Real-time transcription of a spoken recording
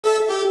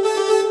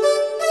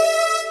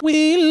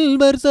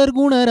Wilbur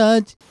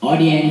Sargunaraj.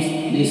 Audience,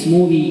 this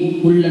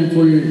movie full and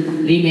full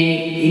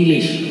remake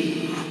English.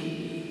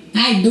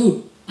 Hi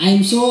dude, I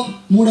am so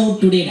mood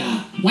out today da.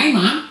 Why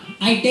mom?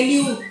 I tell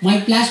you my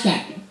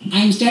flashback. I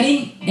am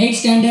studying 8th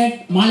standard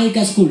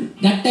Malayika school.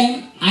 That time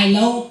I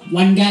love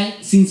one girl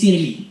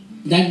sincerely.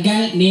 That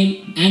girl named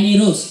Annie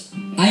Rose.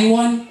 I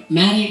want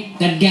marry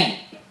that girl.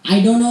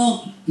 I don't know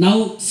now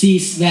she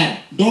is where.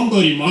 Don't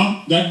worry, Ma.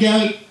 That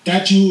girl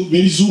catch you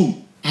very soon.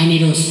 Annie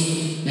Rose,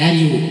 where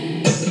you?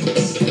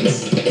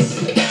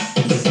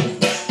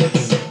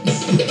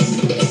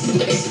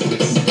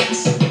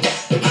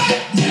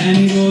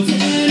 Annie Rose,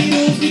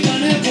 we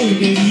gonna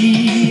forget me.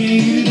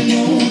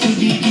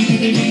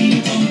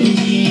 Come to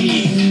me.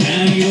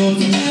 Annie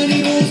Rose,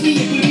 we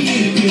எப்படி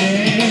இருக்கிற?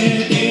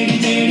 தேடி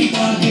தேடி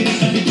பார்த்து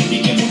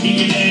கண்டுபிடிக்க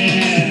முடியல.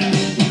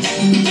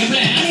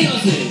 எவ்வளவு Annie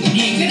Rose,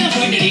 நீ எங்கடா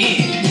போயிட்டடி?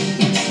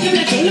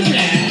 எவ்வளவு சொல்லுப்ல.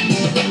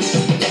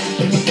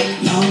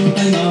 Long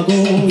time ago,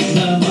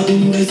 இந்த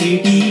மதுரை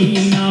city,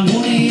 நான்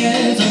உன்னைய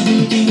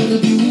சந்திச்ச ஒரு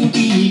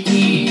beauty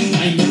queen.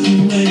 I met you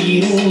Annie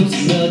Rose,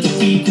 இந்த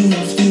சுத்தி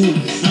குணம் school.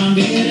 நான்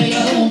வேற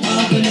யாரும்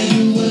பார்க்கல,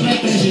 you were my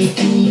precious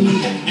fool.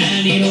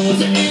 Annie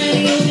Rose,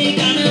 நீ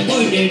காண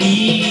போயிட்டடி.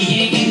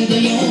 என்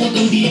இருதயம்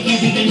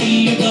துடிக்குது,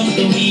 நீயும் come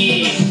to me.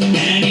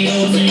 Annie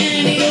Rose,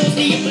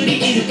 நீ எப்படி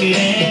இருக்கிற?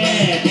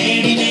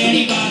 தேடி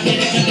தேடி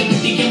பார்க்கிற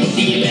கண்டுபிடிக்க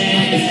முடியல.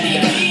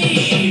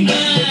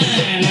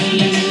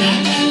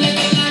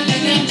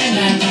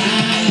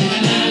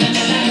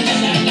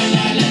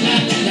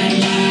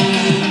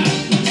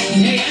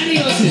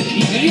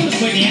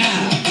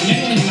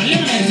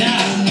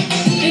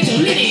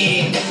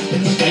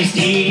 I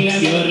still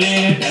have your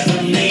letter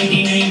from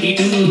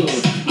 1992.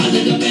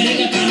 அதுக்கு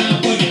பிறகு காணா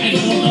போய் I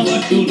don't know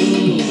what to do.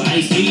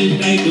 I still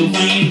try to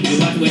find you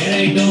but where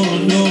I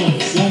don't know.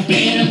 உன்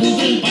பேரை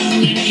Google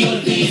பண்ண your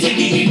face it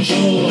didn't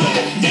show.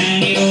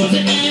 Annie Rose,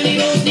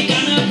 நீ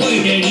காணா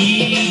போயிட்டடி.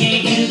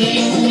 என்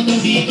இருதயம்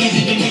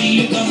துடிக்குது,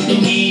 you come to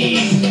me.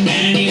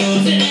 Annie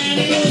Rose,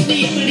 நீ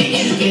எப்படி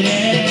இருக்கிற?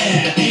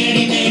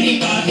 தேடி தேடி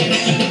பார்க்கிற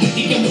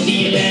கண்டுபிடிக்க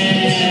முடியல.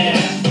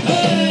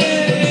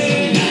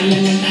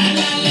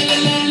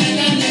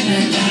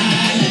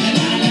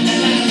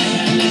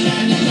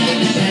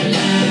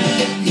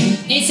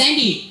 Hey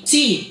Sandy,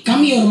 see,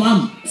 come here mom.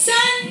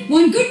 Son,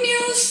 one good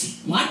news.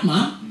 What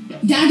mom?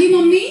 Daddy,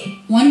 mommy,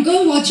 one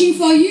girl watching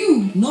for you.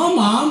 No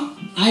mom,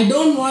 I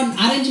don't want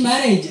arranged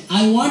marriage.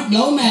 I want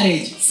love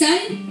marriage. Son,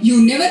 you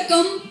never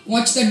come.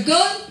 Watch that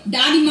girl.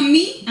 Daddy,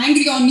 mommy,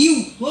 angry on you.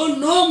 Oh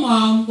no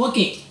mom.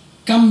 Okay,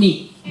 come me.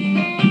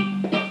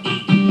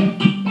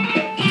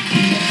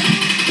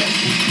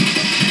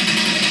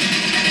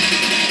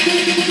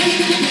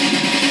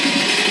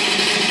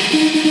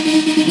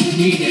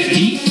 Mommy,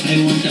 daddy, I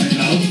want a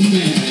love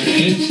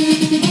marriage.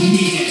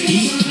 Mommy, daddy,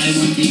 I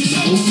want the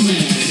love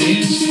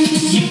marriage.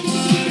 Your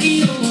body,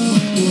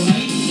 oh,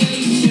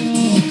 ay-ay-yo.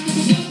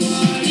 Your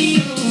body,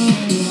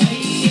 oh,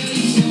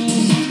 ay-ay-yo.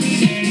 Mommy,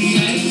 daddy,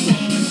 I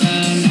want a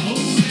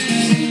love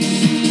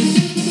marriage.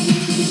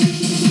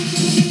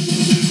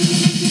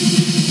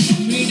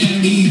 Mommy,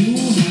 daddy, you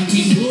have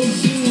been good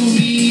to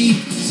me.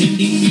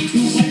 Sending me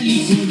to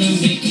Palikoda,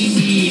 making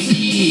me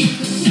tea.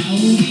 Now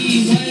the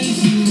wife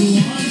you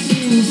want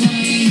to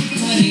find,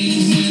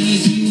 arranged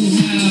marriage you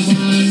have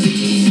on the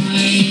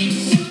mind.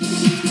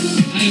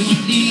 I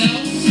want the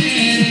love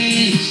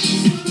marriage.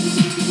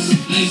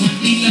 I want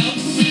the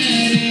love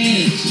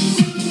marriage.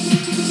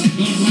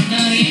 Don't want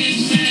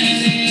arranged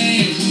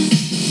marriage.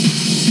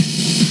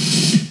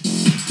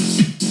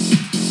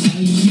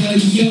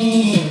 Ayyo,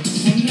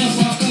 unna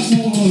paaka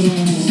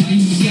porom.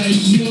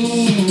 Ayyo,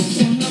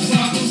 unna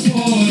paaka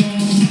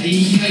porom.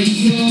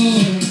 Ayyo,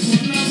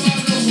 unna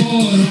paaka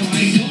porom.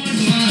 I don't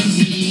want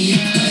the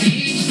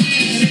arranged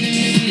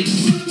marriage.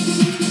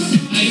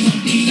 I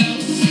want the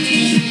love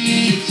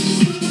marriage.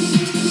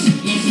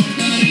 Don't want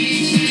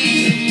arranged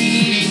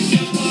marriage.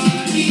 Your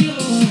body,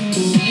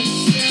 oh,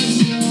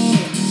 ayyo.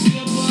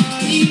 Your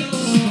body,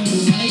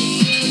 oh,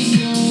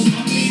 ayyo.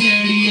 Mommy,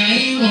 daddy,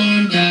 I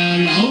want a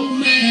love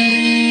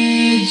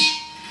marriage.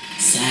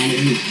 Son,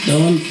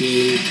 don't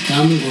feel,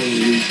 come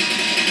going.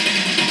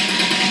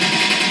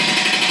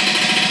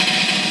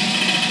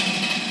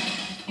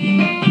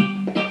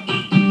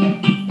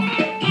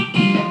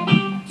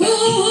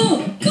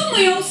 Oh, come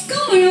my house,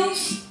 come my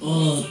house.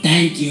 Oh,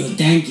 thank you,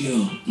 thank you.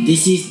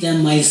 This is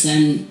my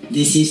son,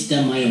 this is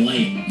my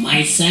wife.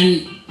 My son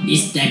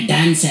is the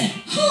dancer.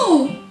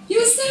 Oh,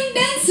 you son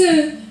dancer.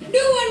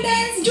 Do one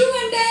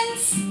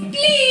dance,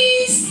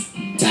 please.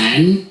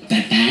 Son,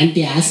 that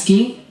auntie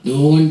asking,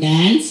 don't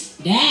dance?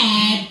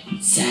 Dad,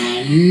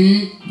 son.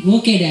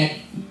 Okay, Dad,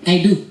 I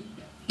do.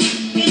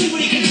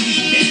 Anybody can do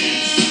this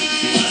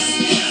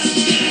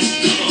dance.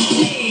 Come on.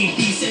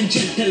 Ladies and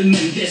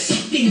gentlemen, there's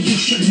something you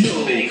should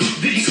know.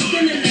 So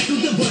then I like to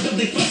the word of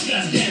the first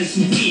class dance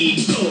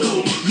we go.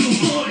 You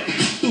don't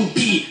have to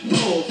be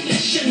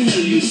professional,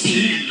 you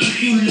see. If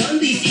you learn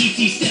these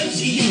easy steps,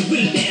 you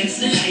will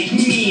dance like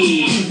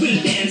me. You will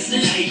dance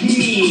like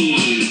me.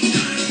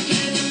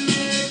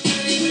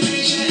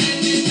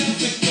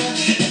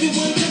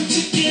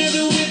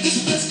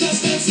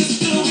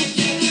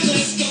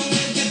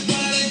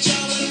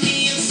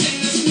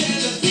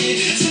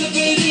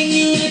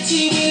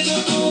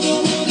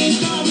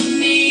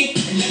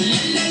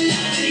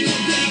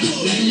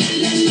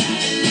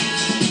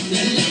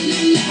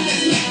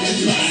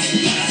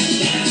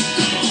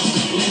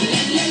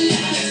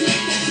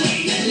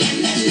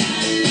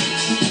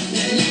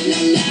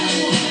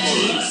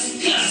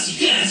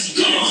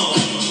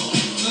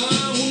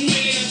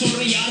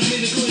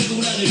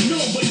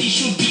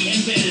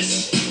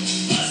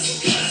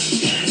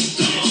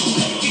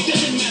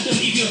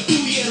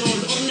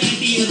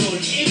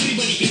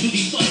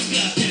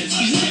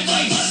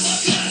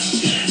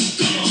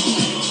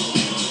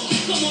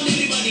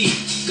 everybody.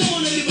 Come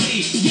on everybody.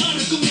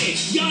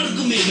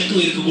 யாருக்குமே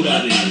வெக்கம் இருக்க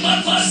கூடாது.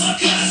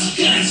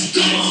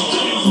 Come on.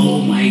 Oh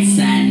my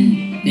son,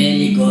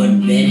 very good,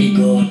 very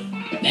good.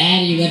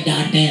 Where your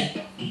daughter?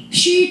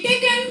 She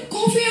taken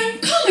coffee and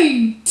coming.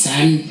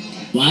 Son,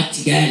 watch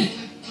girl.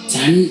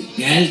 Son,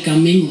 girl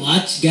coming,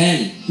 watch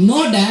girl. No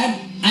dad,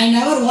 I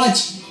never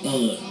watch.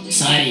 Oh,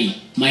 sorry,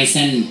 my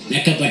son,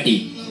 Nakapati.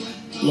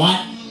 What?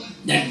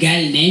 That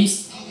girl names?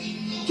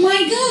 My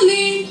girl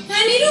name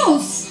Annie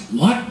Rose.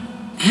 What?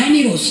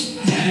 Annie Rose.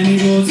 Annie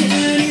Rose,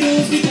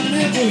 நீ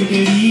தானே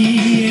போயிட்டடி.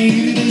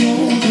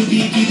 இருதயம்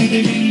துடிக்குது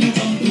when you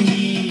come to me.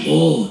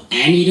 Oh,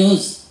 Annie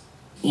Rose.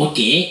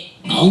 Okay,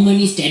 how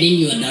many studying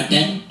your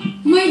daughter?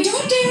 My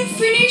daughter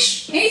finished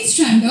 8th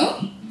standard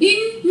in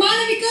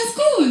Malavika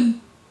school.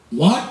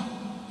 What?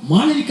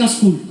 Malavika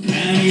school.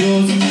 Annie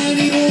Rose,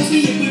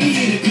 நீ எப்படி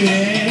இருக்க?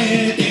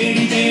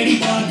 தேடி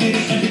பார்த்து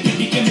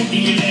கண்டுபிடிக்க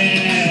முடியல.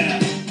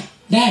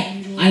 Dad,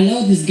 I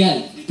love this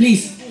girl.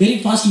 Please, very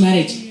fast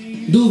marriage.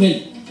 Do well.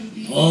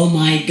 Oh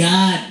my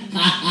God.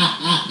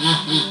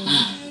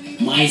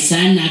 My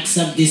son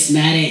accept this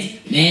marriage.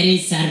 Very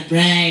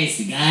surprise.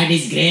 God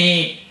is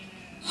great.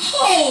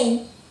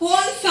 Oh,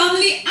 all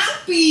family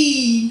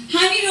happy.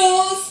 Annie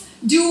Rose,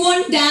 do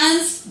one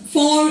dance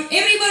for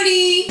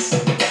everybody.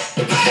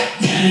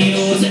 Annie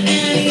Rose,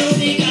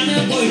 நீ தானே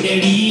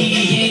போயிட்டடி.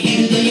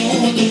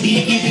 இருதயம்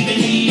துடிக்குது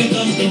when you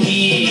come to me.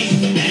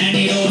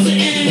 Annie Rose,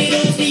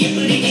 நீ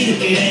எப்படி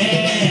இருக்க?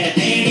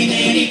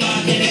 தேடி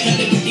பார்த்து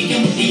கண்டுபிடிக்க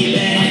முடியல.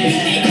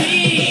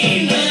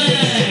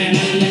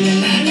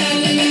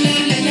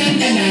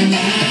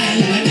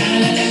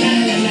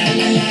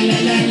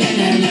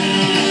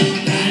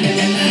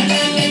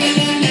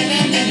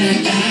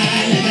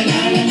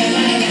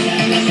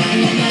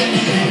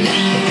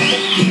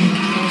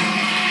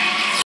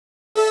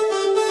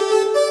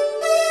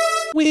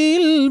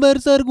 Wilbur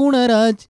Sargunaraj.